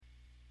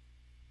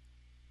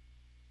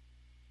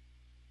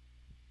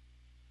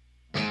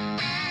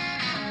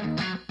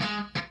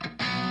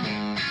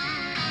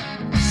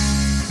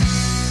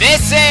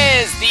This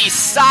is the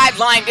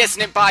Sideline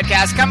Dissident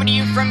Podcast coming to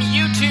you from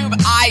YouTube,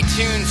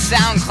 iTunes,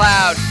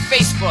 SoundCloud,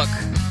 Facebook,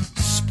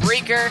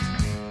 Spreaker.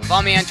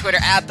 Follow me on Twitter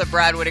at the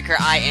Brad Whitaker.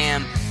 I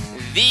am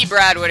the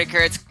Brad Whitaker.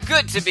 It's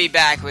good to be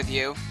back with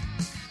you.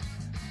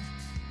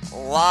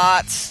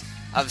 Lots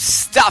of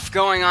stuff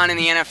going on in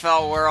the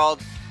NFL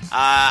world.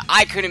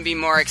 I couldn't be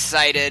more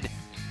excited.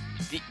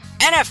 The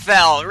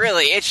NFL,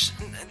 really,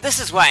 this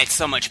is why it's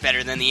so much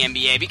better than the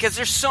NBA, because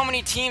there's so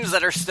many teams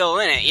that are still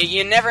in it.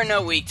 You never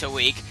know week to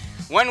week.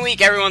 One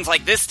week everyone's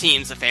like, this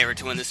team's the favorite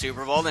to win the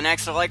Super Bowl. The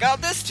next they're like, oh,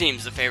 this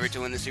team's the favorite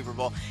to win the Super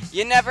Bowl.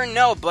 You never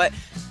know, but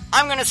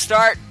I'm going to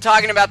start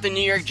talking about the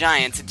New York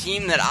Giants, a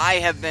team that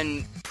I have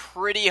been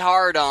pretty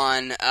hard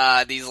on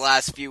these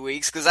last few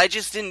weeks, because I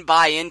just didn't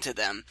buy into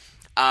them.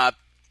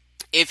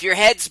 If your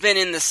head's been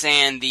in the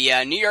sand,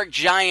 the New York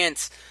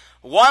Giants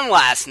won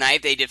last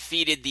night. They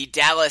defeated the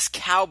Dallas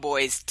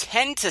Cowboys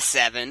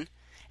 10-7.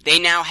 They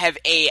now have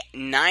a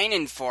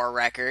 9-4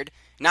 record.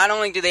 Not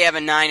only do they have a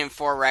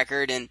 9-4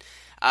 record and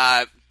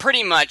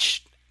pretty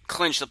much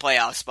clinched the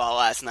playoff spot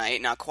last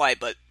night, not quite,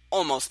 but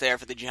almost there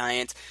for the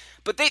Giants,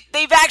 but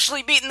they've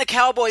actually beaten the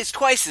Cowboys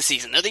twice this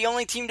season. They're the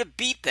only team to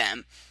beat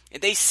them.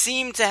 They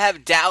seem to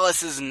have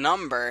Dallas's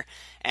number,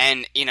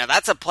 and,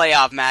 that's a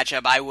playoff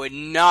matchup I would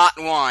not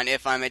want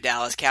if I'm a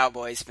Dallas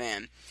Cowboys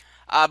fan.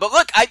 But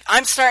look,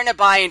 I'm starting to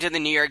buy into the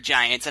New York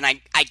Giants, and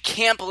I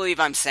can't believe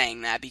I'm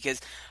saying that, because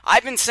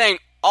I've been saying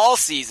all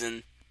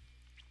season,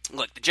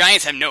 look, the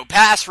Giants have no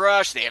pass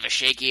rush, they have a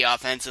shaky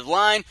offensive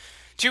line.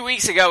 2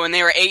 weeks ago when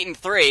they were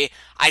 8-3,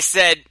 I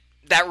said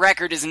that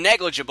record is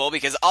negligible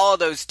because all of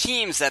those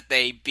teams that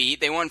they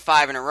beat, they won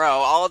 5 in a row,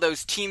 all of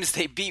those teams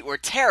they beat were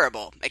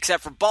terrible,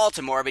 except for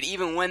Baltimore, but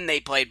even when they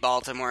played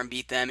Baltimore and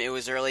beat them, it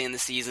was early in the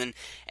season,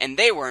 and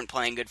they weren't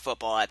playing good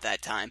football at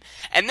that time.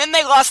 And then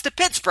they lost to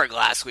Pittsburgh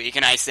last week,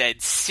 and I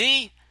said,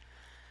 see?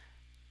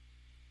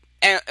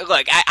 And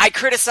look, I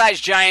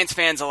criticize Giants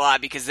fans a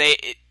lot because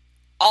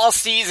all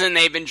season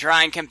they've been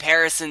drawing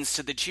comparisons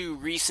to the two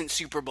recent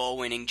Super Bowl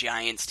winning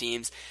Giants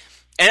teams,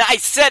 and I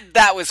said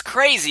that was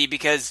crazy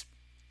because,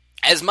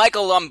 as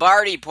Michael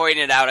Lombardi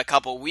pointed out a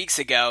couple weeks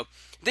ago,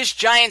 this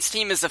Giants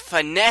team is a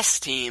finesse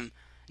team,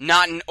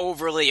 not an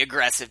overly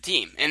aggressive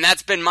team. And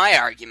that's been my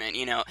argument,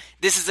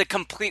 This is a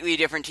completely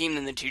different team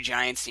than the two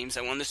Giants teams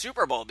that won the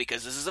Super Bowl,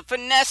 because this is a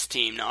finesse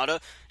team,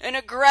 not an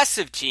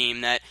aggressive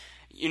team that,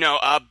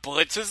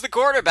 blitzes the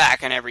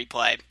quarterback on every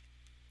play.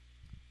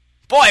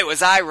 Boy,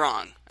 was I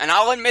wrong. And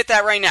I'll admit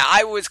that right now.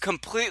 I was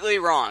completely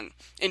wrong.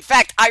 In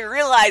fact, I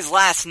realized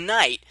last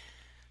night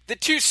the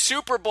two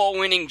Super Bowl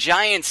winning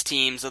Giants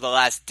teams of the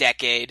last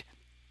decade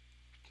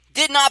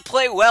did not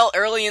play well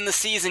early in the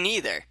season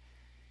either.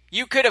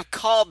 You could have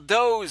called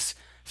those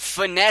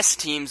finesse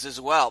teams as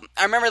well.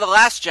 I remember the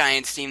last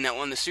Giants team that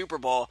won the Super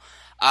Bowl,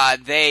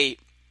 they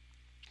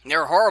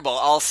were horrible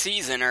all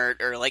season, or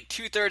like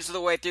 2/3 of the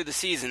way through the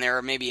season. They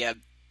were maybe a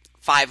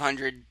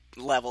 500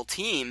 level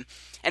team.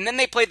 And then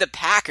they played the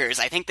Packers.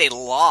 I think they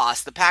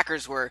lost. The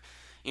Packers were,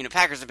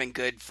 Packers have been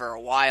good for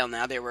a while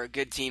now. They were a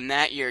good team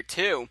that year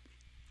too.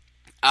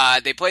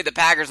 They played the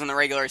Packers in the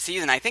regular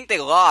season. I think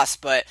they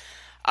lost, but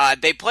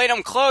they played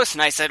them close,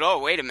 and I said, oh,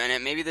 wait a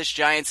minute, maybe this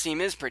Giants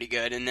team is pretty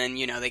good. And then,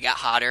 they got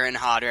hotter and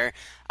hotter,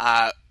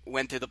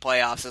 went through the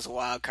playoffs as a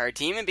wild card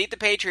team, and beat the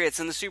Patriots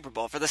in the Super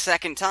Bowl for the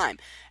second time.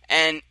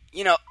 And,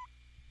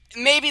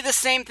 maybe the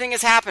same thing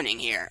is happening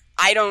here.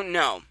 I don't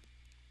know.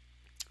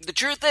 The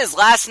truth is,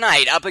 last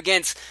night, up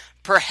against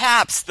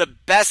perhaps the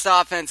best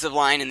offensive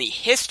line in the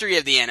history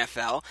of the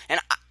NFL, and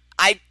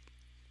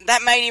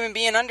that might even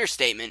be an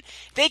understatement,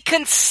 they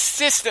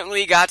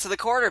consistently got to the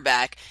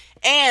quarterback,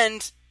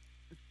 and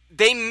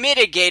they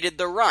mitigated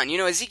the run.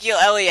 Ezekiel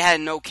Elliott had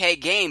an okay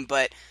game,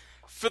 but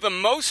for the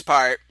most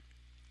part,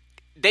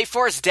 they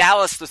forced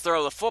Dallas to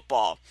throw the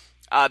football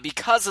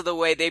because of the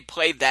way they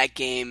played that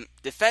game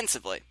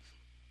defensively.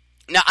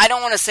 Now, I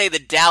don't want to say the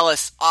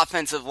Dallas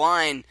offensive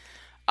line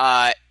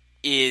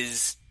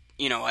is,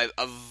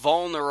 a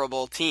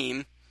vulnerable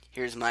team.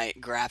 Here's my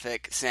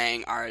graphic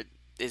saying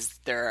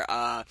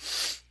about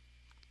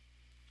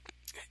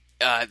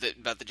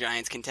the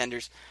Giants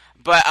contenders.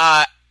 But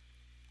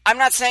I'm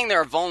not saying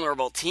they're a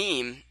vulnerable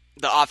team,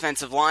 the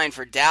offensive line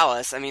for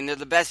Dallas. I mean, they're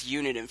the best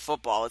unit in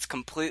football. It's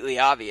completely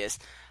obvious.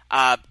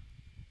 But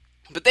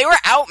they were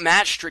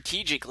outmatched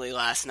strategically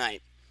last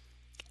night.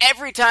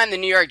 Every time the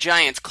New York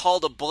Giants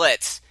called a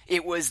blitz,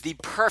 it was the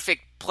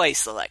perfect play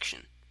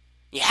selection.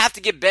 You have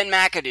to give Ben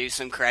McAdoo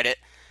some credit,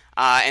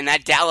 and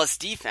that Dallas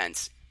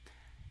defense.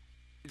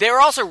 They were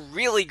also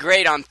really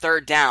great on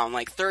third down,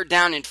 like 3rd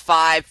down and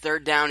 5,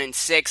 3rd down and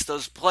 6.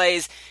 Those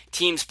plays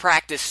teams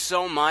practice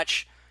so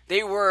much.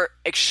 They were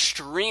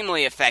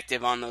extremely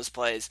effective on those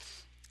plays.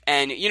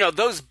 And,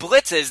 those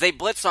blitzes, they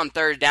blitzed on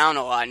 3rd down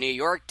a lot, New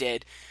York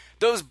did.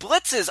 Those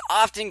blitzes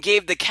often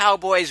gave the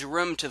Cowboys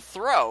room to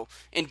throw,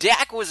 and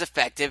Dak was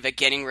effective at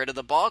getting rid of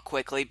the ball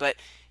quickly, but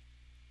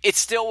it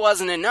still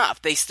wasn't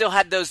enough. They still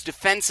had those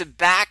defensive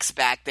backs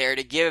back there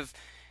to give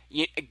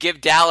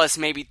give Dallas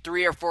maybe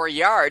 3 or 4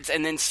 yards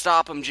and then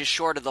stop them just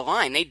short of the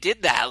line. They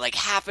did that like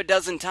half a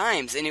dozen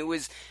times, and it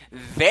was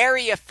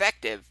very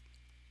effective.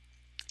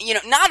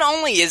 Not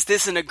only is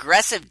this an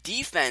aggressive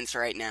defense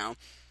right now,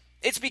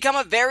 it's become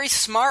a very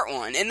smart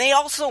one, and they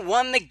also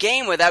won the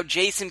game without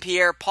Jason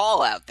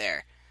Pierre-Paul out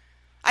there.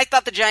 I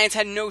thought the Giants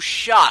had no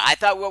shot. I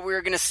thought what we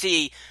were going to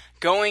see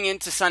going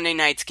into Sunday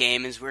night's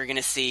game is we were going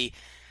to see,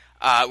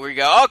 we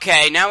go,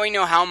 okay, now we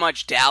know how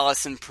much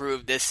Dallas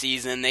improved this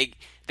season.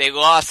 They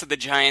lost to the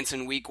Giants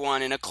in Week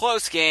 1 in a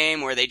close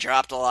game where they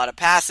dropped a lot of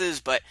passes,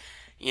 but,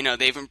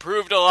 they've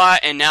improved a lot,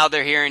 and now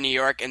they're here in New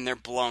York and they're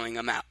blowing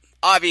them out.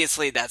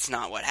 Obviously, that's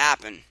not what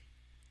happened.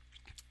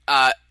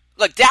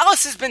 Look,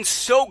 Dallas has been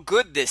so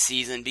good this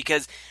season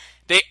because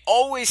they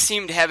always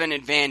seem to have an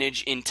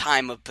advantage in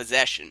time of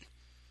possession.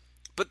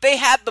 But they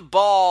had the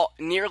ball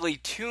nearly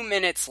 2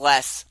 minutes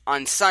less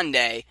on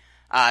Sunday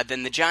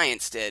than the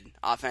Giants did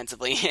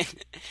offensively.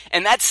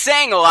 And that's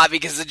saying a lot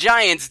because the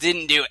Giants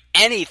didn't do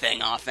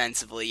anything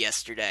offensively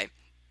yesterday.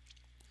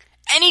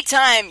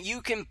 Anytime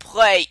you can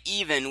play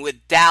even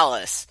with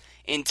Dallas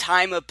in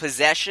time of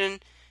possession,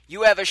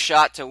 you have a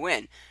shot to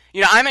win.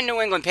 I'm a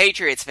New England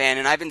Patriots fan,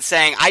 and I've been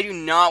saying I do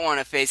not want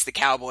to face the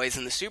Cowboys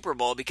in the Super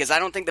Bowl because I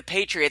don't think the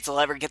Patriots will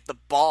ever get the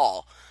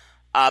ball.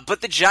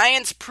 But the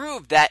Giants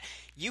proved that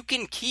you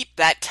can keep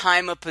that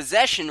time of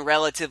possession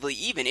relatively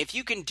even. If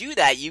you can do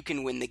that, you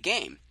can win the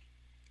game.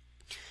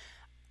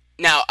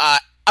 Now,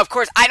 of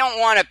course, I don't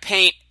want to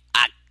paint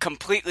a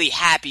completely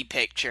happy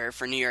picture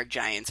for New York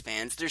Giants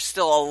fans. There's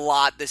still a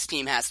lot this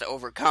team has to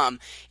overcome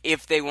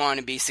if they want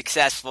to be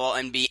successful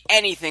and be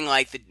anything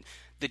like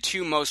the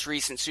two most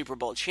recent Super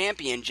Bowl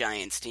champion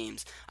Giants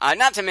teams.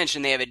 Not to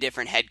mention they have a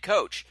different head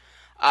coach.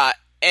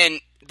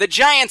 And the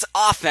Giants'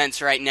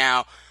 offense right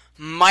now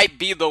might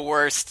be the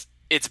worst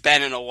it's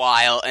been in a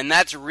while, and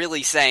that's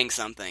really saying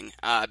something,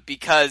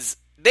 because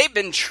they've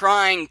been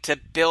trying to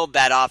build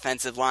that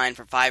offensive line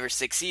for 5 or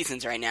 6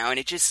 seasons right now, and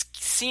it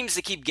just seems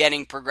to keep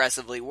getting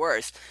progressively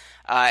worse.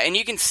 And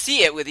you can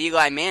see it with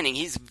Eli Manning.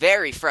 He's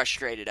very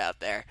frustrated out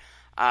there.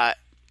 I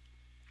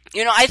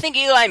think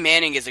Eli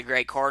Manning is a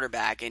great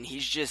quarterback, and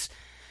he's just,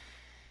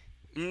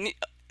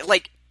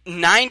 like,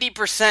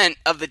 90%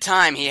 of the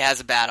time he has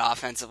a bad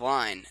offensive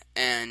line,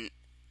 and,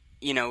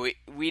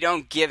 we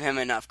don't give him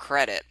enough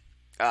credit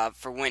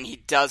for when he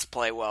does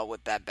play well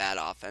with that bad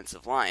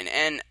offensive line.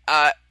 And,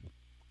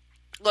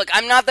 look,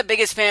 I'm not the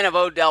biggest fan of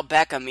Odell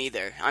Beckham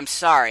either. I'm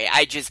sorry.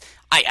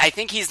 I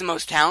think he's the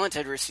most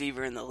talented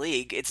receiver in the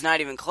league. It's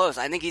not even close.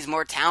 I think he's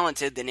more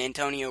talented than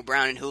Antonio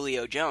Brown and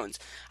Julio Jones.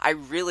 I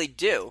really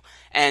do.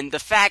 And the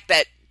fact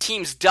that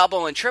teams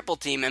double and triple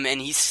team him and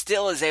he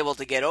still is able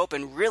to get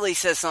open really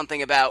says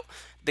something about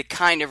the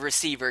kind of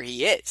receiver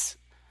he is.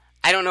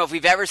 I don't know if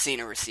we've ever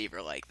seen a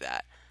receiver like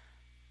that.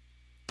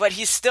 But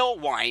he's still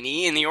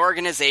whiny, and the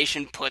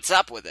organization puts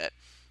up with it.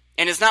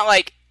 And it's not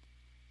like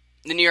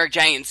the New York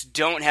Giants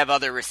don't have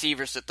other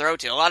receivers to throw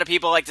to. A lot of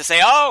people like to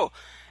say,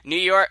 New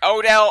York,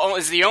 Odell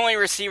is the only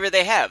receiver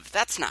they have.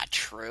 That's not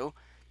true.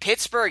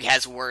 Pittsburgh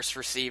has worse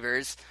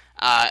receivers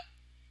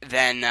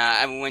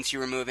than once you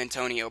remove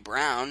Antonio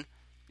Brown.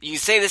 You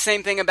say the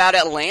same thing about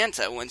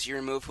Atlanta once you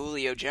remove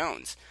Julio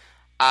Jones.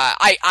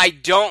 I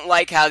don't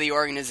like how the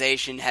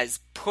organization has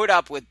put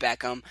up with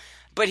Beckham,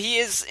 but he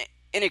is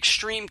an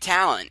extreme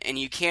talent, and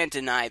you can't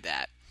deny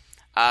that.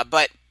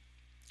 But,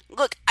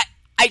 look,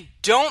 I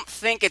don't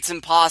think it's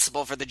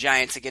impossible for the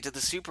Giants to get to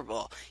the Super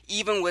Bowl,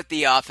 even with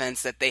the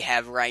offense that they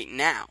have right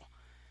now.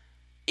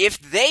 If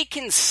they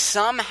can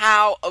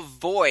somehow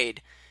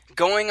avoid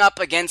going up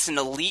against an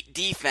elite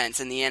defense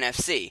in the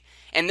NFC,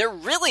 and there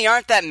really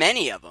aren't that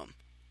many of them.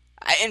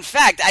 In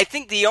fact, I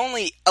think the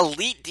only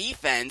elite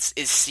defense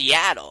is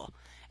Seattle,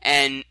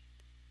 and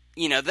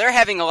they're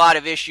having a lot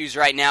of issues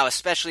right now,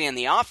 especially on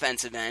the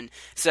offensive end,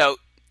 so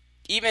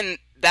even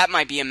that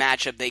might be a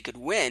matchup they could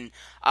win.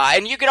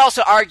 And you could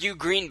also argue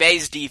Green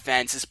Bay's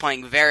defense is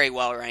playing very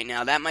well right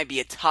now. That might be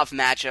a tough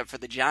matchup for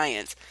the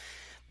Giants.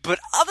 But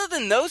other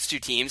than those two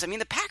teams,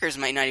 the Packers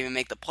might not even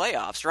make the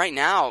playoffs. Right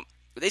now,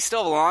 they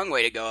still have a long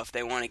way to go if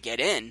they want to get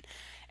in.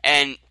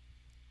 And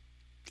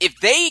if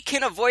they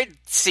can avoid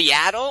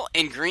Seattle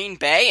and Green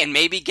Bay and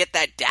maybe get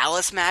that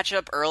Dallas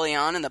matchup early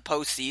on in the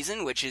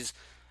postseason, which is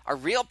a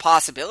real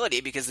possibility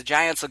because the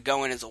Giants will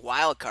go in as a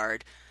wild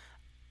card,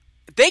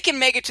 they can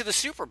make it to the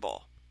Super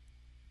Bowl.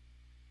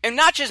 And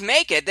not just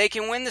make it, they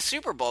can win the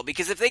Super Bowl.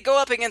 Because if they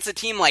go up against a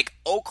team like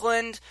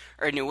Oakland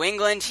or New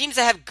England, teams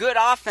that have good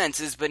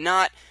offenses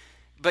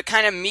but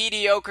kind of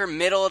mediocre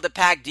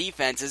middle-of-the-pack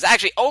defenses.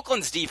 Actually,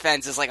 Oakland's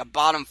defense is like a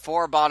bottom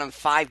 4, bottom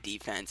 5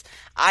 defense.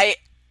 I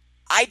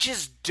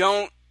just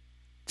don't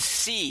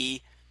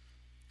see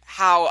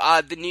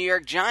how the New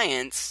York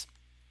Giants,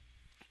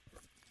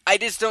 I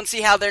just don't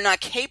see how they're not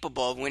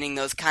capable of winning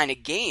those kind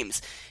of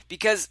games.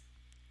 Because,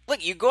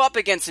 look, you go up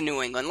against a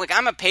New England. Look,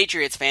 I'm a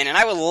Patriots fan, and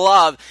I would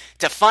love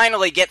to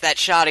finally get that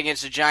shot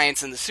against the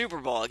Giants in the Super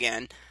Bowl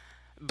again.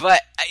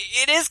 But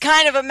it is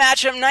kind of a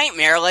matchup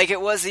nightmare like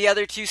it was the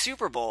other two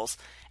Super Bowls.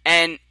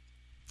 And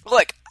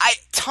look,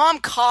 Tom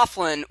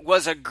Coughlin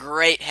was a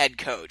great head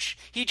coach.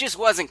 He just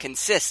wasn't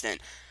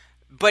consistent.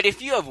 But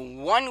if you have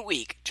 1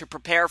 week to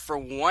prepare for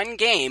one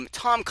game,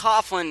 Tom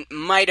Coughlin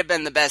might have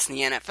been the best in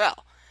the NFL.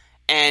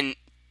 And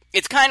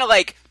it's kind of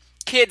like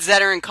kids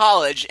that are in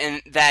college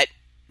and that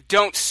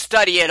don't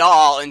study at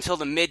all until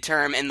the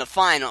midterm and the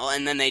final,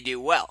 and then they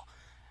do well.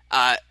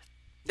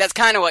 That's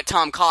kind of what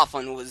Tom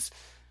Coughlin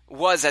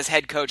was as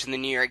head coach in the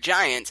New York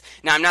Giants.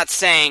 Now, I'm not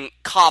saying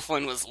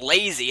Coughlin was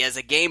lazy as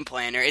a game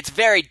planner. It's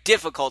very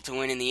difficult to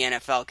win in the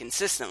NFL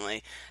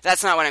consistently.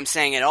 That's not what I'm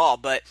saying at all,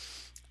 but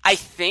I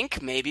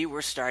think maybe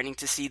we're starting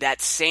to see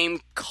that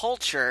same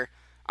culture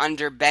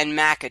under Ben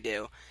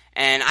McAdoo.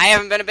 And I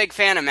haven't been a big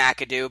fan of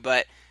McAdoo,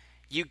 but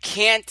you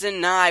can't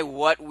deny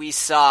what we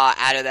saw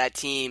out of that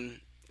team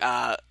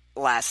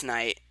last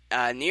night.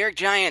 New York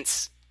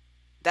Giants,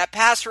 that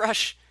pass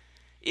rush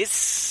is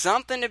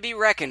something to be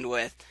reckoned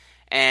with.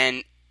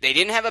 And they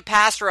didn't have a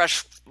pass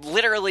rush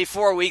literally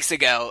 4 weeks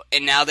ago,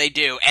 and now they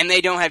do. And they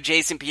don't have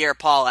Jason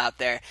Pierre-Paul out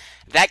there.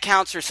 That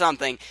counts for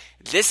something.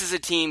 This is a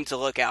team to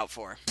look out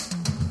for.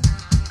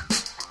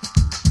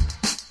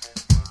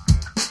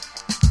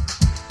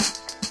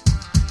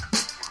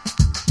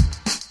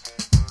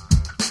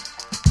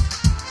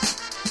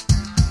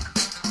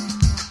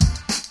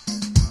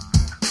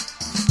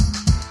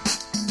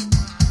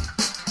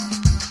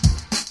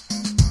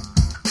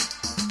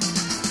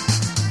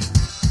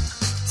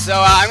 So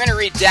I'm going to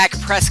read Dak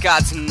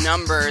Prescott's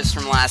numbers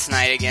from last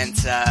night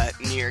against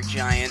New York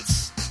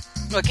Giants.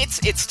 Look,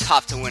 it's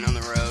tough to win on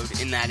the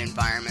road in that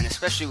environment,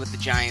 especially with the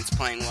Giants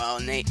playing well,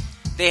 and they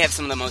have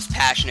some of the most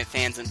passionate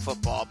fans in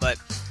football. But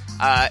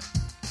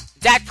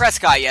Dak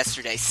Prescott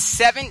yesterday,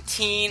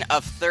 17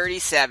 of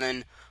 37,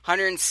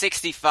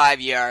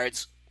 165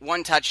 yards,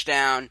 1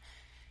 touchdown,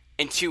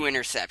 and 2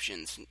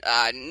 interceptions.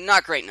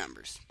 Not great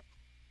numbers.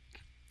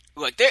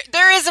 Look,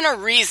 there isn't a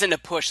reason to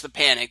push the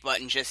panic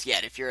button just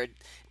yet if you're a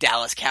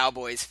Dallas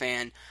Cowboys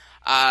fan.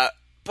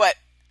 But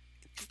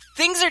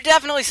things are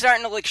definitely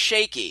starting to look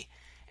shaky.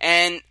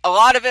 And a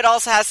lot of it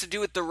also has to do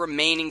with the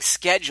remaining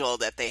schedule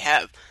that they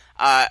have.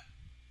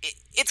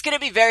 It's going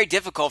to be very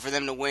difficult for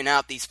them to win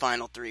out these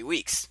final 3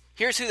 weeks.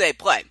 Here's who they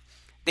play.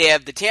 They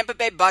have the Tampa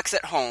Bay Bucks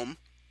at home.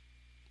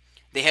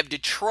 They have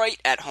Detroit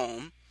at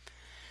home.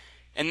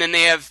 And then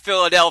they have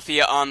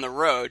Philadelphia on the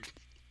road.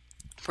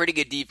 Pretty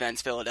good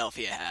defense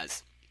Philadelphia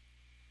has.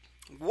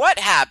 What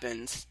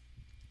happens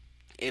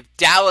if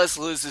Dallas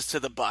loses to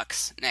the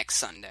Bucks next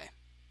Sunday?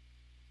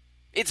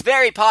 It's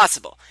very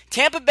possible.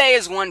 Tampa Bay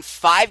has won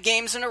 5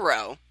 games in a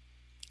row,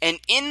 and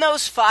in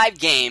those 5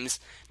 games,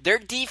 their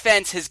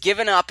defense has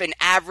given up an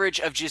average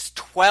of just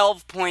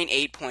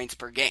 12.8 points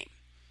per game.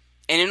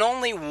 And in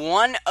only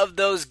one of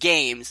those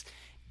games,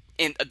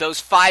 in those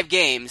 5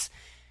 games,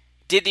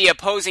 did the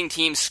opposing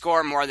team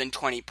score more than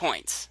 20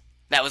 points.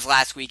 That was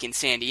last week in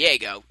San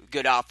Diego.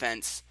 Good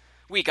offense.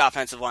 Weak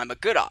offensive line,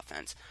 but good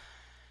offense.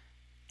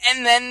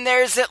 And then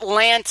there's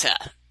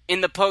Atlanta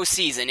in the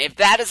postseason. If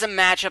that is a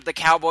matchup the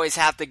Cowboys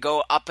have to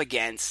go up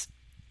against,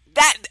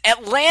 that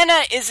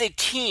Atlanta is a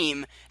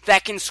team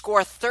that can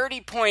score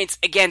 30 points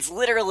against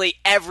literally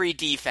every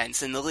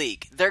defense in the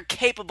league. They're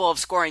capable of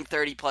scoring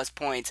 30-plus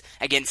points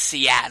against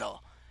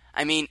Seattle.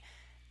 I mean,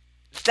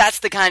 that's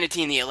the kind of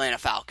team the Atlanta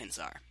Falcons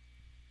are.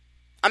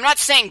 I'm not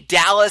saying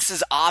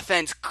Dallas's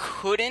offense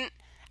couldn't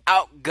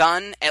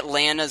outgun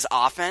Atlanta's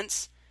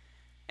offense,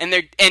 and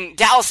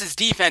Dallas's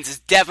defense has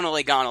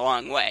definitely gone a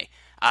long way.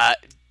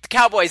 The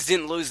Cowboys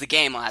didn't lose the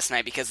game last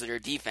night because of their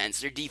defense.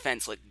 Their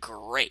defense looked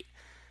great.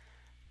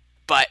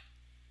 But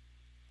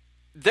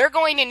they're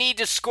going to need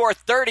to score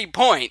 30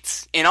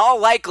 points, in all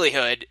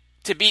likelihood,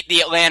 to beat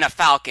the Atlanta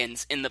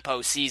Falcons in the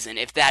postseason,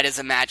 if that is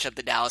a matchup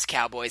the Dallas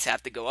Cowboys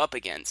have to go up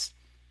against.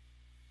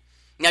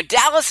 Now,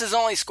 Dallas has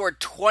only scored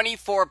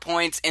 24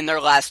 points in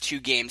their last 2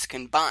 games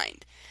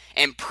combined.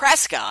 And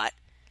Prescott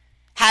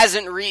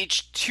hasn't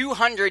reached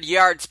 200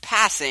 yards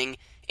passing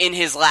in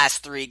his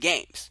last 3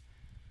 games.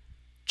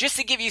 Just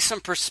to give you some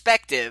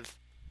perspective,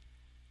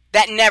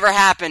 that never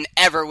happened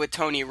ever with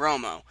Tony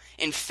Romo.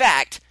 In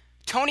fact,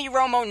 Tony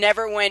Romo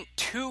never went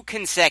 2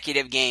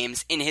 consecutive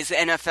games in his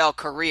NFL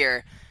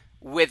career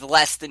with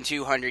less than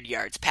 200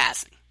 yards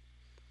passing.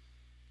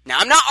 Now,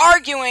 I'm not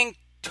arguing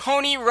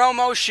Tony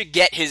Romo should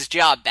get his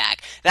job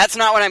back. That's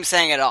not what I'm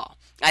saying at all.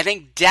 I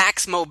think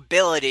Dak's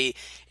mobility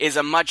is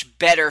a much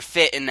better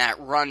fit in that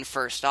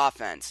run-first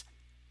offense.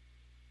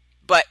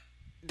 But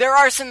there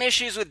are some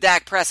issues with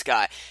Dak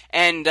Prescott,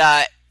 and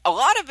a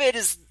lot of it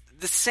is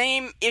the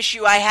same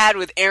issue I had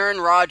with Aaron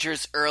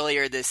Rodgers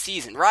earlier this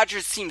season.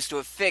 Rodgers seems to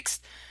have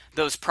fixed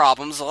those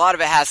problems. A lot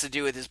of it has to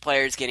do with his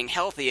players getting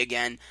healthy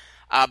again.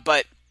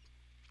 But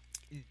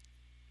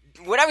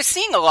what I was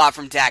seeing a lot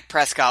from Dak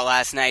Prescott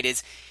last night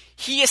is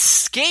he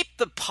escaped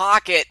the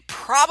pocket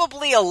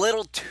probably a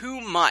little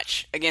too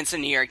much against the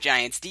New York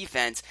Giants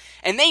defense,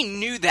 and they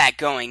knew that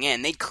going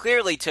in. They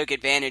clearly took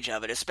advantage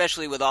of it,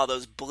 especially with all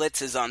those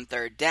blitzes on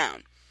 3rd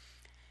down.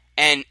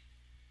 And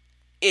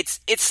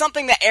it's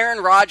something that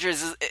Aaron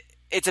Rodgers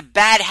it's a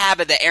bad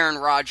habit that Aaron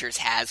Rodgers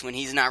has when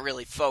he's not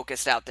really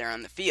focused out there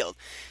on the field.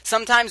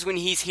 Sometimes when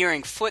he's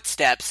hearing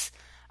footsteps,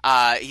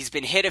 he's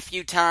been hit a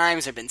few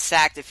times or been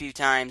sacked a few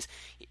times,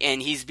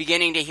 and he's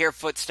beginning to hear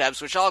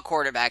footsteps, which all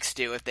quarterbacks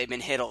do if they've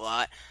been hit a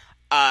lot.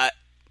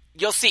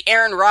 You'll see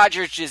Aaron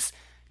Rodgers just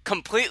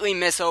completely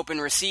miss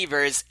open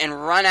receivers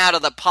and run out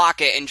of the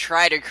pocket and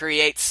try to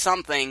create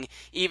something,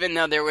 even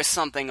though there was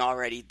something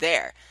already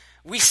there.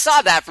 We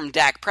saw that from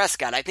Dak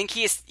Prescott. I think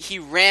he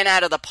ran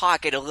out of the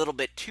pocket a little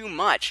bit too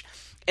much,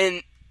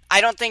 and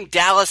I don't think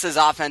Dallas's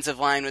offensive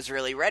line was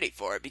really ready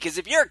for it, because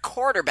if you're a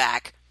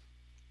quarterback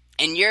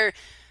and you're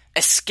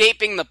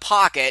escaping the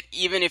pocket,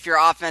 even if your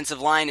offensive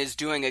line is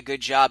doing a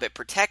good job at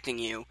protecting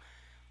you,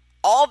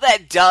 all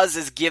that does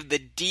is give the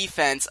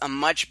defense a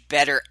much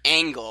better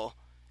angle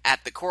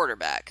at the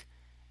quarterback.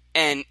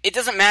 And it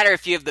doesn't matter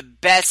if you have the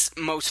best,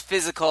 most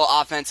physical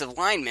offensive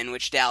lineman,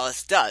 which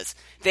Dallas does.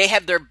 They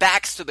have their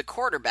backs to the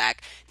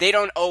quarterback. They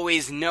don't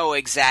always know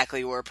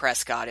exactly where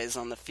Prescott is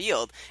on the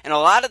field. And a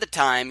lot of the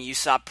time, you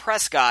saw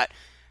Prescott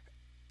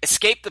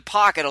escape the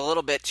pocket a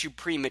little bit too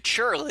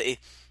prematurely,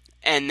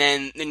 and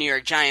then the New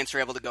York Giants were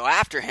able to go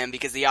after him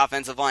because the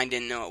offensive line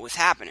didn't know what was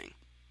happening.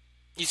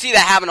 You see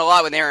that happen a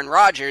lot with Aaron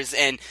Rodgers,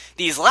 and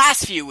these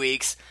last few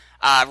weeks,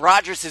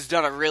 Rodgers has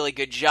done a really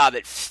good job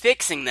at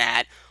fixing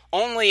that,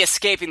 only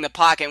escaping the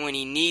pocket when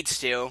he needs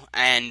to,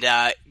 and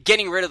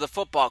getting rid of the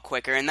football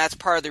quicker, and that's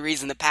part of the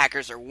reason the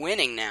Packers are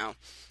winning now.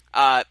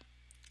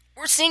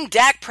 We're seeing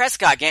Dak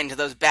Prescott get into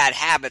those bad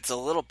habits a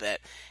little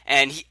bit,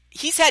 and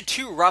he's had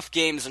 2 rough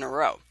games in a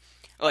row.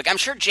 Look, I'm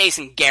sure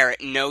Jason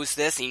Garrett knows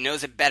this. He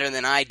knows it better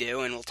than I do,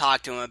 and we'll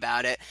talk to him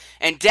about it.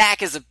 And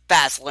Dak is a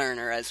fast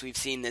learner, as we've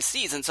seen this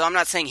season, so I'm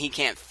not saying he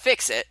can't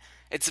fix it.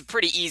 It's a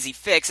pretty easy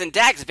fix, and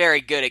Dak's very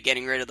good at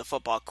getting rid of the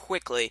football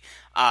quickly.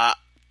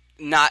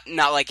 Not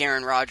like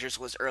Aaron Rodgers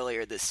was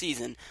earlier this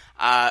season.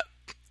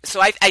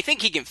 So I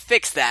think he can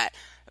fix that,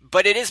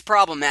 but it is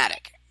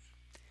problematic.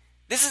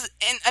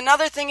 And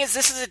another thing is,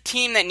 this is a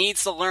team that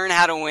needs to learn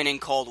how to win in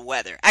cold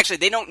weather. Actually,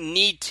 they don't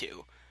need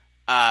to.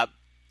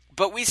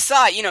 But we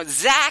saw,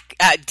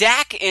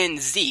 Dak and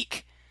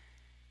Zeke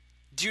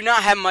do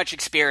not have much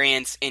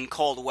experience in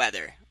cold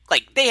weather.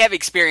 Like, they have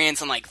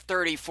experience in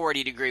 30,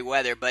 40 degree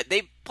weather, but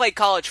they play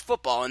college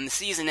football and the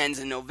season ends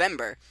in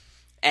November.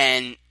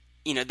 And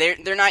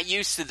they're not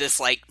used to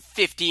this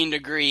 15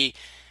 degree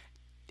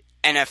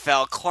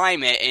NFL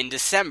climate in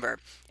December.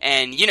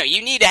 And you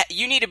need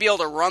to be able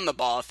to run the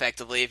ball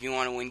effectively if you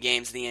want to win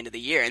games at the end of the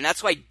year. And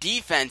that's why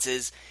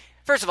defenses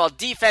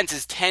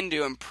tend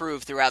to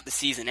improve throughout the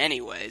season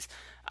anyways.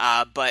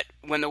 But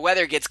when the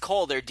weather gets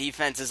colder,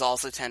 defenses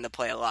also tend to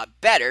play a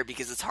lot better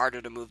because it's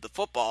harder to move the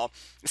football,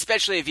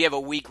 especially if you have a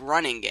weak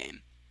running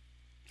game.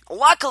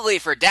 Luckily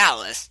for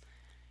Dallas,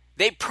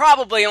 they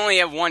probably only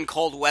have one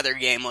cold weather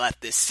game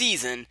left this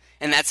season,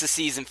 and that's the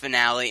season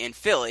finale in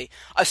Philly,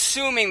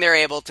 assuming they're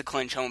able to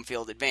clinch home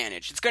field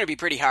advantage. It's going to be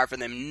pretty hard for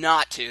them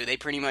not to. They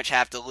pretty much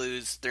have to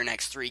lose their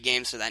next 3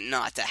 games for that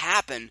not to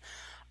happen.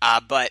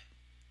 But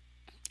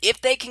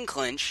if they can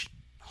clinch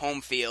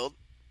home field,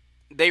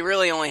 they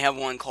really only have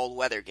one cold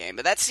weather game.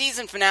 But that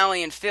season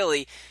finale in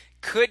Philly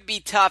could be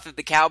tough if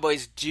the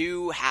Cowboys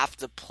do have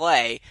to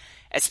play.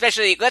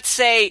 Especially, let's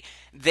say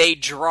they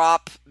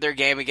drop their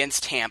game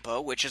against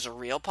Tampa, which is a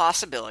real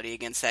possibility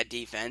against that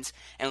defense.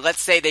 And let's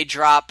say they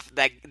drop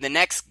the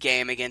next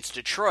game against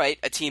Detroit,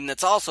 a team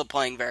that's also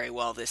playing very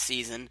well this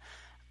season.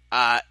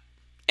 And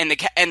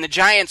the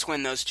Giants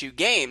win those 2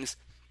 games.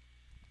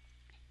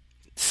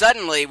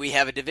 Suddenly, we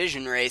have a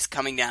division race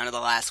coming down to the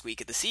last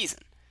week of the season.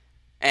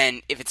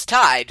 And if it's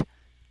tied,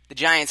 the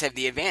Giants have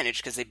the advantage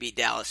because they beat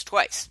Dallas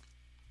twice.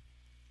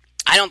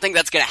 I don't think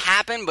that's going to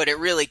happen, but it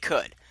really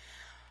could.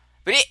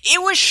 But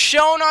it was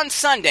shown on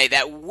Sunday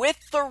that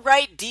with the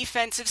right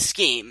defensive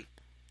scheme,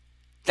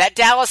 that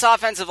Dallas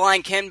offensive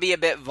line can be a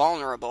bit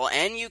vulnerable,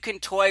 and you can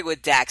toy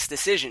with Dak's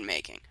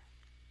decision-making.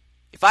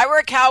 If I were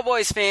a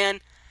Cowboys fan,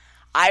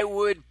 I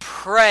would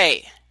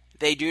pray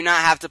they do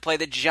not have to play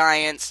the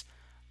Giants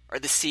or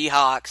the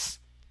Seahawks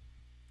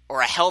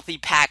or a healthy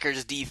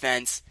Packers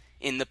defense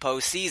in the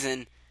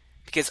postseason,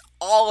 because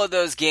all of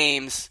those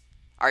games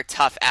are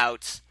tough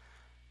outs.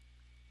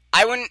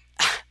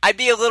 I'd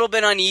be a little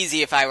bit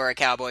uneasy if I were a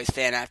Cowboys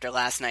fan after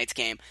last night's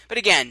game. But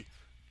again,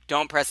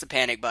 don't press the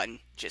panic button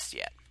just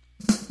yet.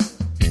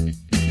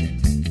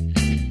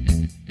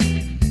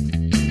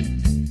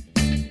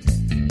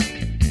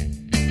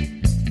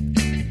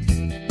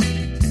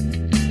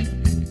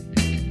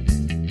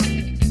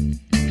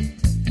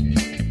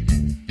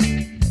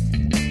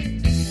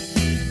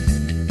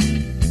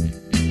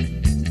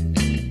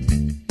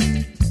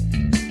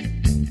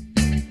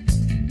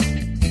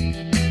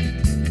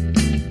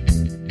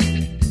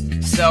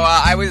 So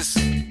I was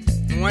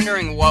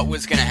wondering what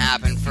was going to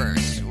happen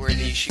first. Were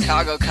the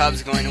Chicago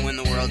Cubs going to win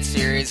the World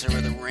Series, or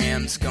were the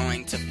Rams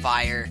going to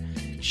fire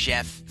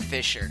Jeff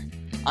Fisher?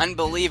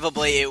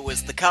 Unbelievably, it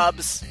was the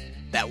Cubs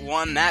that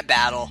won that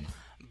battle,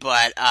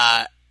 but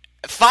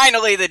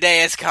finally the day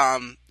has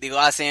come. The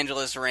Los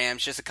Angeles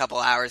Rams, just a couple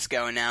hours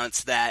ago,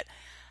 announced that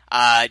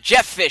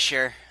Jeff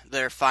Fisher,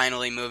 they're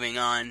finally moving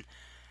on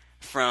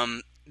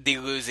from the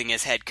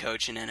losingest head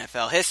coach in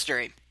NFL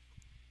history.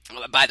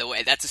 By the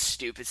way, that's a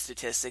stupid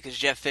statistic because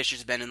Jeff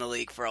Fisher's been in the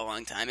league for a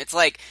long time. It's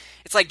like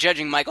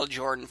judging Michael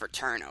Jordan for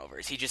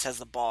turnovers. He just has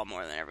the ball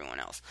more than everyone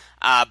else.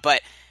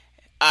 But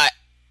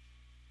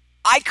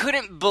I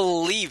couldn't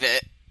believe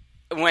it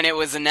when it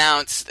was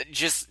announced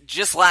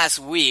just last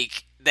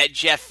week that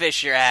Jeff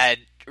Fisher had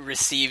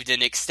received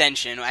an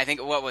extension. I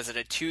think, what was it,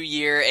 a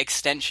 2-year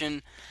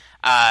extension?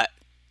 I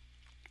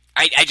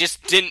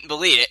just didn't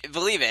believe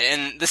it.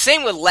 And the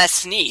same with Les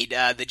Snead,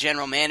 the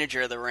general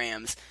manager of the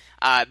Rams.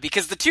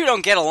 Because the two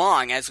don't get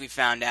along, as we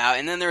found out.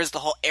 And then there was the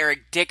whole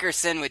Eric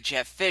Dickerson with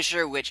Jeff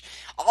Fisher, which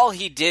all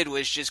he did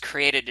was just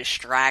create a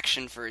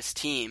distraction for his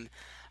team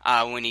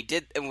when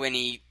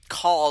he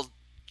called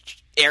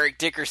Eric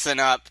Dickerson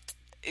up.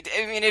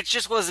 It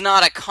just was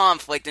not a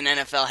conflict an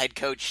NFL head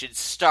coach should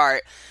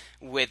start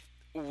with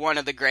one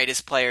of the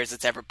greatest players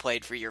that's ever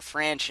played for your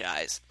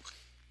franchise.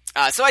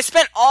 So I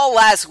spent all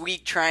last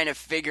week trying to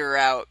figure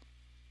out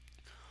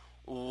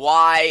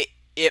why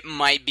it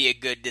might be a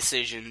good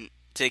decision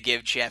to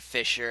give Jeff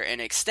Fisher an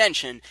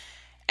extension,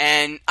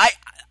 and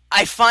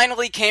I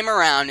finally came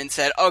around and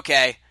said,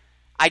 okay,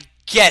 I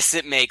guess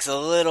it makes a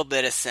little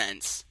bit of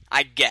sense.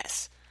 I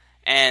guess.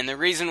 And the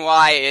reason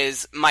why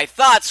is my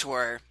thoughts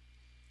were,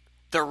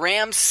 the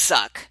Rams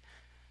suck,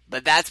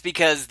 but that's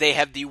because they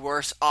have the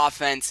worst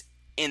offense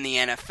in the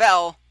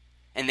NFL,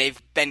 and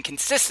they've been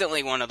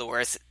consistently one of the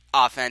worst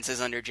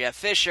offenses under Jeff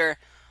Fisher,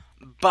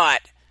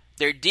 but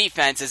their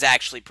defense is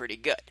actually pretty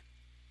good.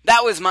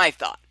 That was my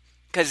thought.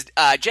 Because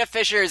Jeff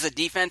Fisher is a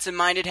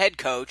defensive-minded head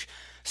coach,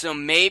 so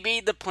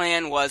maybe the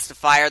plan was to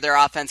fire their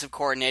offensive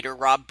coordinator,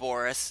 Rob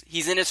Boras.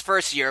 He's in his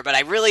first year, but I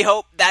really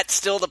hope that's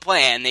still the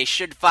plan. They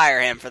should fire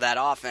him for that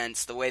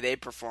offense, the way they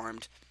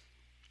performed.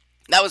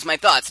 That was my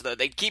thoughts, though.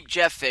 They'd keep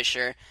Jeff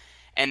Fisher,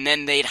 and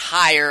then they'd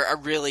hire a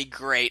really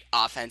great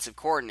offensive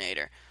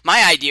coordinator.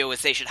 My idea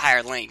was they should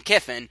hire Lane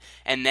Kiffin,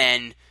 and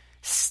then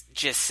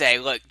just say,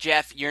 look,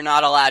 Jeff, you're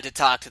not allowed to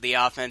talk to the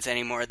offense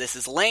anymore. This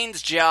is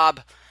Lane's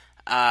job,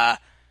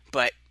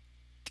 but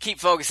keep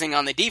focusing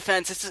on the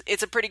defense.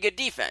 It's a pretty good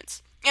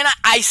defense. And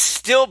I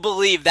still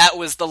believe that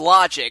was the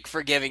logic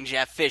for giving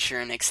Jeff Fisher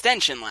an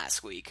extension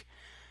last week.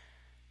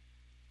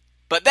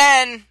 But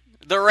then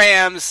the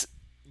Rams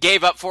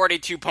gave up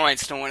 42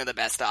 points to one of the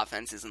best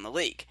offenses in the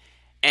league.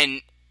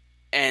 And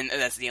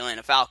that's the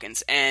Atlanta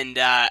Falcons. And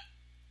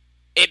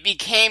it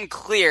became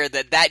clear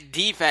that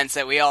defense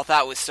that we all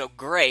thought was so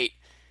great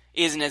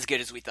isn't as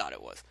good as we thought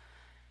it was.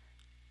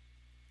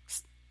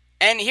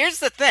 And here's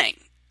the thing.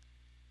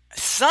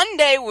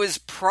 Sunday was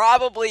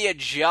probably a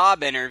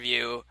job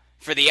interview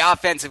for the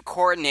offensive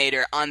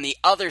coordinator on the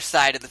other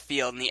side of the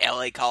field in the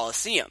LA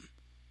Coliseum.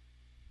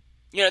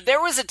 You know,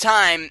 there was a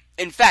time,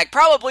 in fact,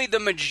 probably the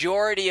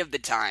majority of the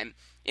time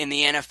in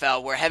the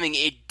NFL, where having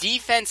a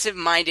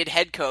defensive-minded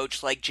head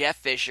coach like Jeff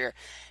Fisher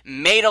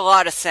made a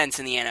lot of sense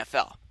in the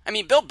NFL. I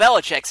mean, Bill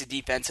Belichick's a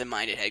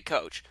defensive-minded head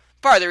coach.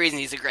 Part of the reason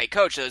he's a great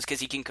coach, though, is because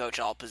he can coach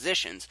all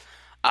positions.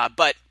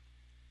 But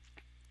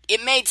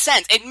it made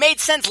sense. It made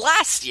sense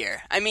last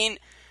year. I mean,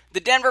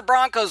 the Denver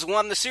Broncos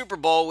won the Super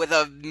Bowl with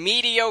a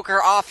mediocre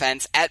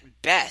offense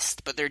at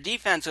best, but their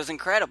defense was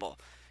incredible.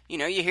 You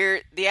know, you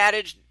hear the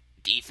adage,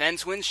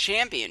 defense wins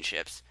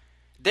championships.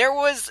 There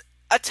was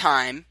a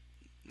time,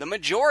 the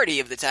majority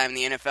of the time in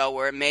the NFL,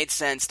 where it made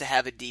sense to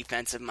have a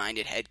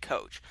defensive-minded head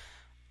coach.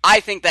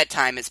 I think that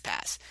time has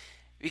passed.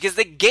 Because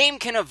the game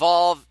can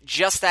evolve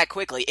just that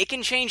quickly. It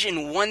can change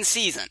in one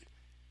season.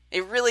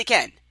 It really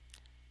can.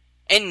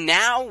 And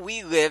now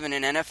we live in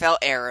an NFL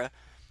era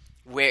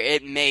where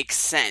it makes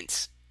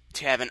sense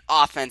to have an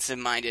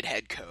offensive-minded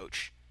head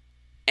coach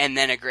and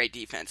then a great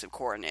defensive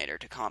coordinator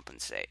to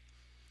compensate.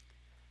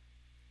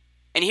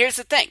 And here's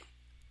the thing.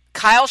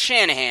 Kyle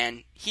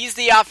Shanahan, he's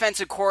the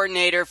offensive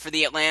coordinator for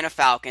the Atlanta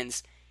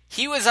Falcons.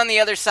 He was on the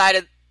other side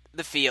of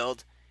the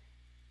field,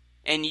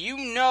 and you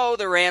know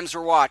the Rams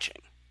were watching.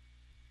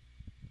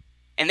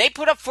 And they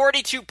put up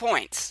 42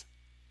 points.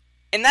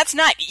 And that's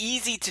not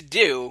easy to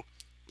do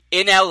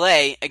in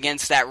LA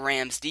against that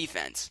Rams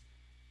defense.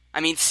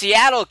 I mean,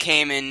 Seattle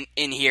came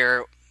in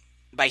here.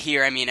 By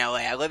here, I mean LA.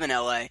 I live in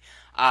LA.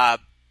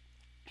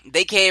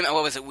 They came,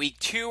 what was it, week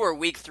 2 or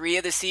week 3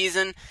 of the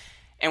season,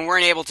 and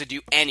weren't able to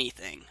do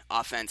anything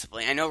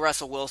offensively. I know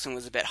Russell Wilson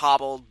was a bit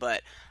hobbled,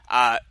 but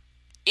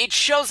it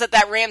shows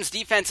that Rams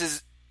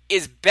defense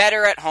is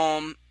better at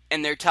home,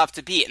 and they're tough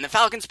to beat. And the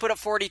Falcons put up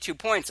 42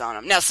 points on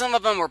them. Now, some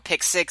of them were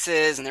pick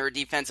sixes, and they were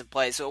defensive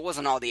plays, so it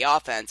wasn't all the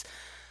offense.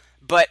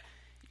 But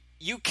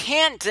you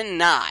can't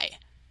deny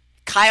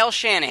Kyle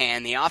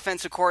Shanahan, the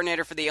offensive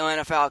coordinator for the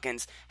Atlanta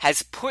Falcons,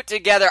 has put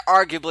together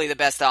arguably the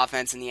best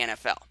offense in the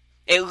NFL.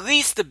 At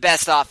least the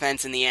best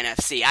offense in the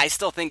NFC. I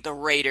still think the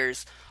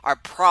Raiders are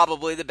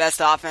probably the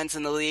best offense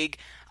in the league.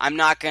 I'm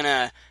not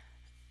gonna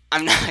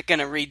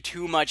read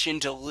too much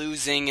into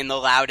losing in the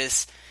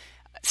loudest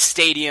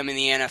stadium in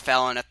the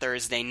NFL on a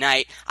Thursday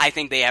night. I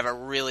think they have a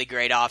really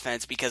great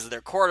offense because of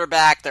their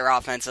quarterback, their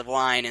offensive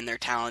line, and their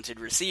talented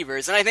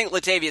receivers. And I think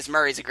Latavius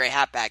Murray's a great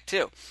halfback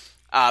too.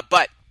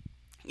 But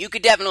you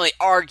could definitely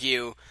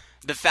argue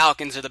the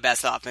Falcons are the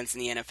best offense in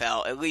the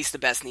NFL, at least the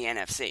best in the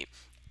NFC.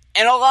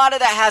 And a lot of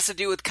that has to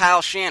do with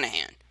Kyle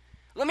Shanahan.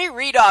 Let me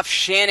read off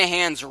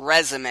Shanahan's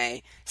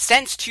resume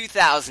since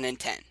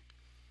 2010.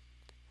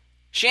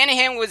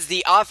 Shanahan was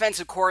the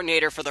offensive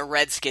coordinator for the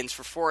Redskins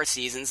for 4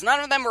 seasons. None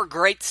of them were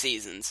great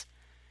seasons.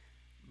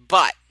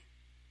 But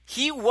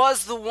he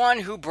was the one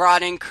who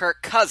brought in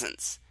Kirk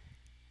Cousins.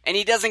 And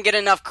he doesn't get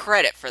enough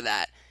credit for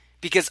that,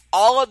 because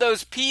all of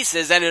those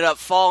pieces ended up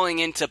falling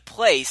into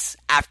place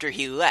after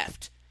he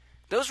left.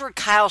 Those were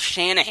Kyle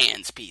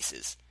Shanahan's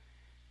pieces.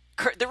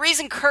 The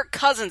reason Kirk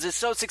Cousins is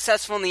so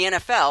successful in the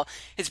NFL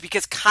is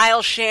because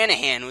Kyle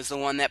Shanahan was the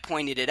one that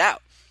pointed it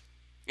out.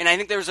 And I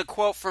think there was a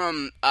quote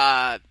from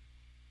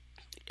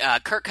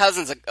Kirk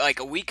Cousins like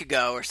a week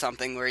ago or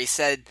something where he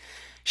said,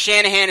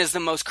 Shanahan is the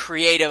most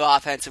creative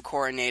offensive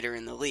coordinator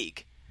in the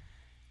league.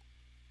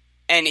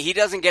 And he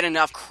doesn't get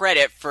enough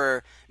credit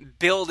for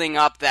building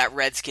up that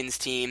Redskins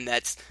team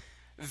that's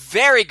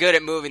very good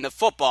at moving the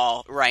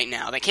football right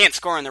now. They can't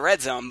score in the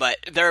red zone, but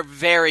they're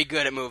very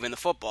good at moving the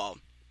football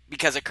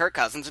because of Kirk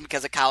Cousins and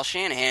because of Kyle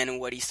Shanahan and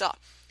what he saw.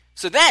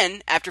 So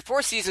then, after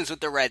 4 seasons with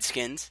the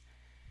Redskins,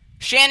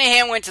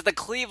 Shanahan went to the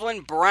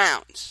Cleveland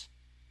Browns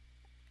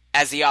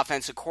as the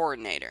offensive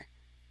coordinator.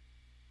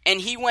 And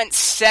he went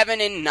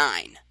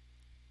 7-9.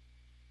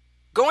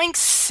 Going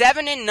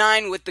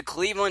 7-9 with the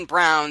Cleveland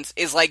Browns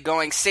is like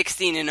going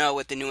 16-0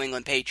 with the New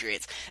England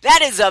Patriots.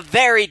 That is a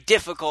very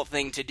difficult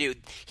thing to do.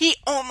 He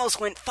almost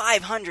went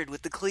 500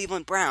 with the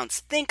Cleveland Browns.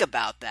 Think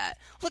about that.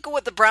 Look at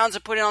what the Browns are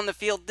putting on the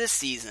field this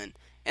season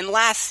and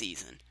last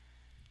season.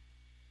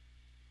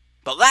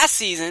 But last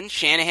season,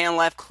 Shanahan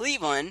left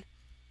Cleveland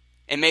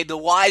and made the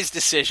wise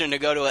decision to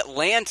go to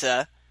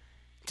Atlanta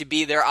to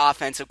be their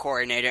offensive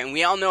coordinator. And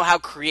we all know how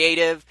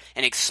creative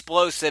and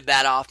explosive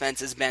that offense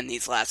has been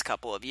these last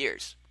couple of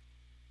years.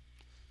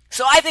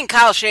 So I think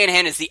Kyle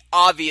Shanahan is the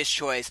obvious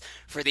choice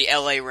for the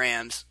LA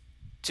Rams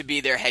to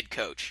be their head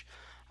coach.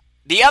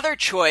 The other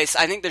choice,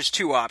 I think there's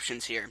 2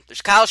 options here.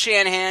 There's Kyle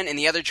Shanahan, and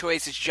the other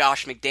choice is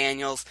Josh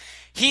McDaniels.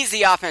 He's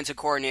the offensive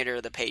coordinator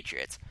of the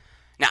Patriots.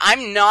 Now,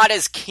 I'm not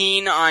as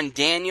keen on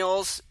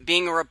Daniels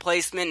being a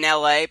replacement in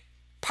LA,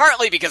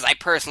 partly because I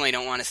personally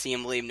don't want to see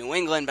him leave New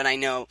England, but I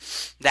know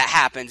that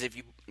happens if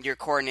you're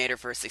coordinator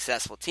for a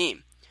successful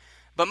team.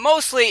 But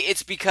mostly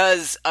it's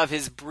because of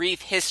his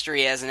brief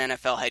history as an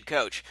NFL head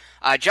coach.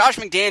 Josh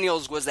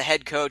McDaniels was the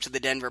head coach of the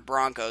Denver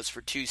Broncos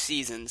for 2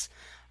 seasons.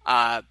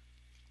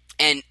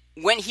 And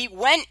when he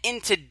went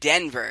into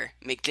Denver,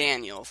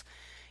 McDaniels,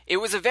 it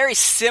was a very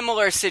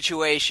similar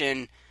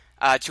situation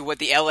to what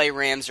the LA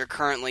Rams are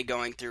currently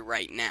going through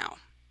right now.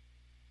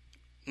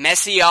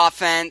 Messy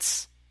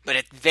offense, but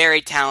a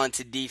very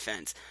talented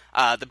defense.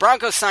 The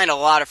Broncos signed a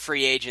lot of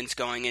free agents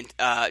going in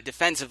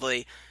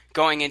defensively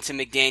going into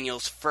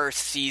McDaniel's first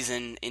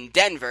season in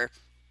Denver.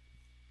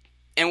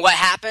 And what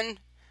happened?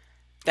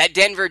 That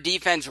Denver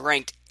defense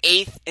ranked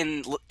 8th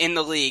in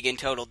the league in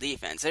total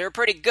defense. They were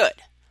pretty good.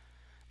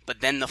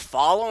 But then the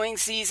following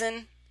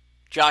season,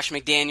 Josh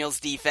McDaniel's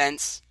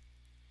defense,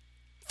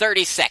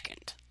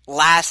 32nd.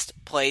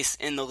 Last place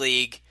in the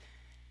league.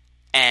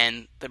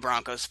 And the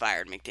Broncos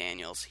fired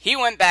McDaniels. He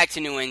went back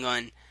to New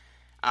England.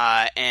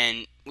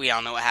 And we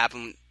all know what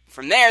happened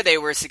from there. They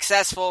were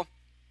successful.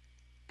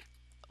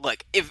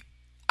 Look,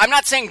 I'm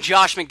not saying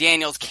Josh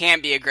McDaniels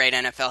can't be a great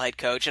NFL head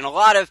coach, and a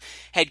lot of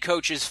head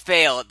coaches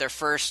fail at their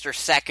first or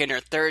second or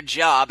third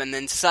job, and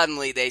then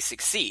suddenly they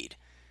succeed.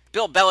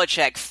 Bill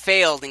Belichick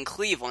failed in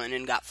Cleveland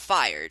and got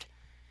fired.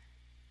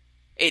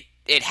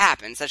 It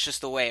happens. That's just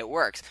the way it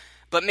works.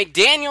 But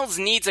McDaniels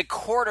needs a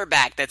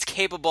quarterback that's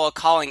capable of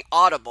calling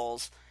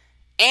audibles,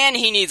 and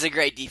he needs a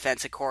great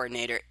defensive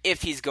coordinator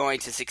if he's going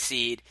to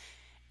succeed.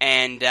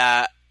 And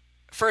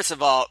first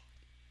of all,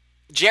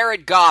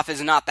 Jared Goff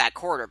is not that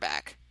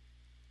quarterback.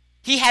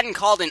 He hadn't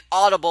called an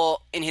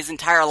audible in his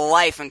entire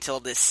life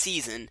until this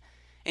season,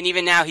 and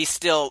even now he's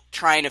still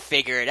trying to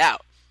figure it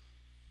out.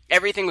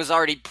 Everything was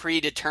already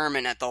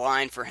predetermined at the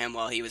line for him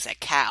while he was at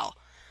Cal.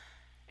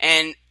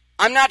 And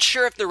I'm not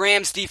sure if the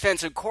Rams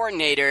defensive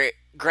coordinator,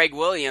 Greg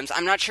Williams,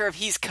 I'm not sure if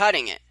he's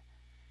cutting it.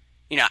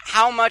 You know,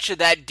 how much of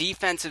that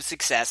defensive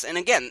success, and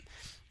again,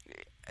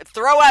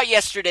 throw out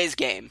yesterday's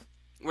game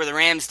where the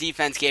Rams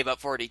defense gave up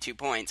 42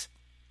 points.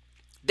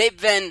 They've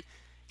been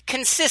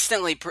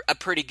consistently a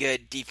pretty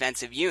good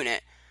defensive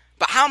unit,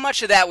 but how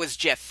much of that was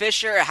Jeff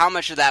Fisher, or how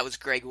much of that was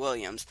Greg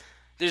Williams?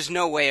 There's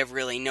no way of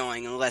really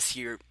knowing unless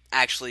you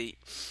actually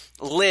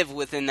live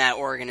within that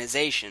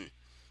organization.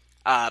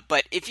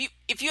 But if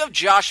you have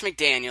Josh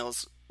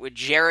McDaniels with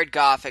Jared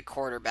Goff at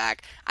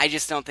quarterback, I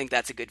just don't think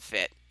that's a good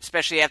fit,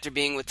 especially after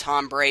being with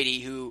Tom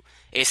Brady, who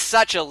is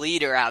such a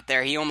leader out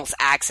there. He almost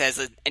acts as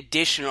an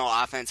additional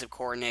offensive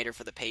coordinator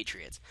for the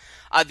Patriots.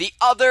 The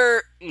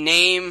other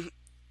name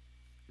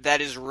that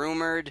is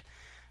rumored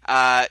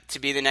to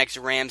be the next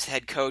Rams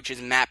head coach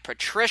is Matt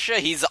Patricia.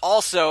 He's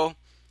also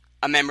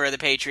a member of the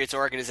Patriots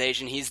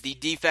organization. He's the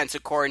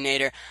defensive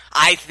coordinator.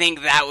 I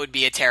think that would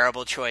be a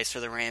terrible choice for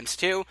the Rams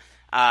too.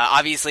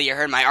 Obviously, you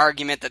heard my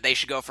argument that they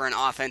should go for an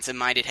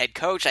offensive-minded head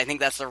coach. I think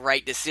that's the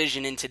right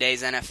decision in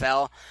today's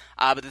NFL.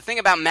 But the thing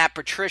about Matt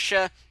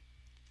Patricia,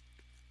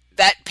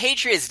 that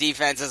Patriots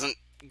defense isn't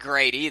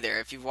great either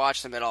if you've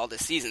watched them at all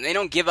this season. They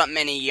don't give up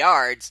many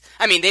yards.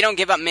 I mean, they don't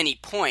give up many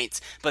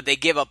points, but they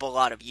give up a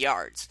lot of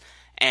yards.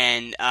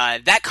 And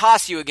that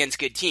costs you against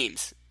good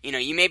teams. You know,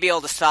 you may be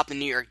able to stop the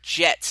New York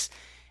Jets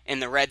in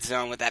the red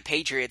zone with that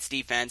Patriots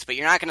defense, but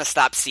you're not going to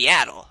stop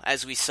Seattle,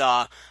 as we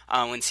saw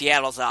when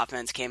Seattle's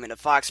offense came into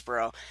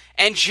Foxborough.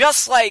 And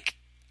just like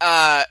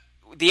the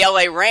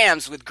LA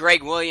Rams with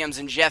Greg Williams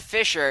and Jeff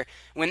Fisher,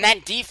 when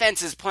that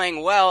defense is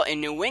playing well in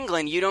New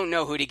England, you don't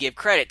know who to give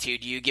credit to.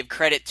 Do you give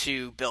credit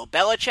to Bill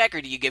Belichick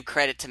or do you give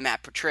credit to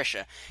Matt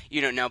Patricia? You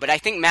don't know, but I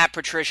think Matt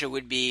Patricia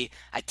would be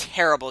a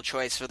terrible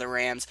choice for the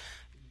Rams.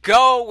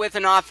 Go with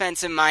an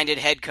offensive-minded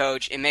head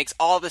coach. It makes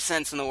all the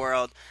sense in the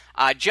world.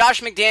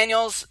 Josh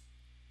McDaniels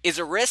is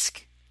a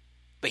risk,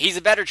 but he's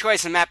a better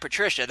choice than Matt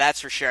Patricia,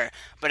 that's for sure.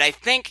 But I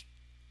think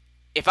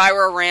if I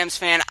were a Rams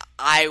fan,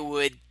 I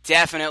would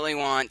definitely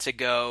want to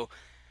go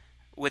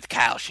with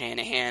Kyle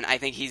Shanahan. I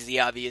think he's the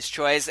obvious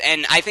choice,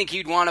 and I think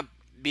he'd want to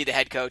be the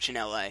head coach in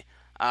LA.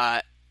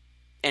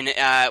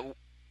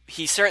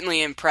 He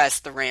certainly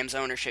impressed the Rams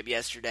ownership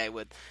yesterday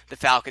with the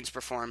Falcons'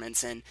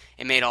 performance, and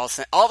it made all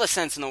the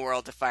sense in the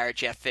world to fire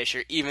Jeff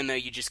Fisher, even though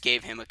you just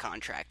gave him a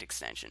contract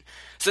extension.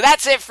 So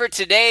that's it for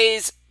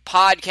today's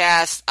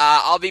podcast.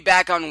 I'll be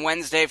back on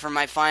Wednesday for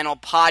my final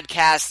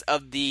podcast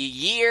of the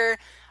year.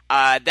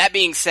 That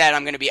being said,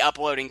 I'm going to be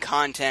uploading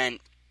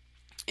content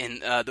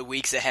in the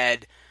weeks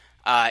ahead.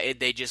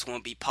 They just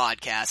won't be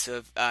podcasts,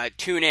 so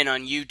tune in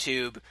on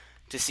YouTube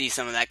to see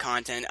some of that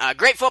content.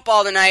 Great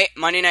football tonight.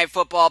 Monday Night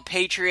Football,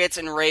 Patriots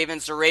and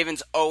Ravens. The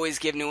Ravens always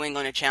give New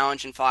England a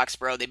challenge in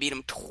Foxborough. They beat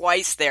them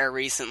twice there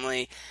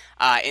recently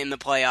in the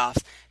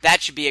playoffs.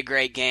 That should be a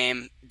great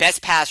game.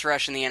 Best pass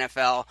rush in the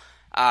NFL.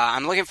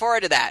 I'm looking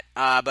forward to that.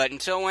 But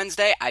until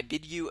Wednesday, I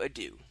bid you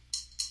adieu.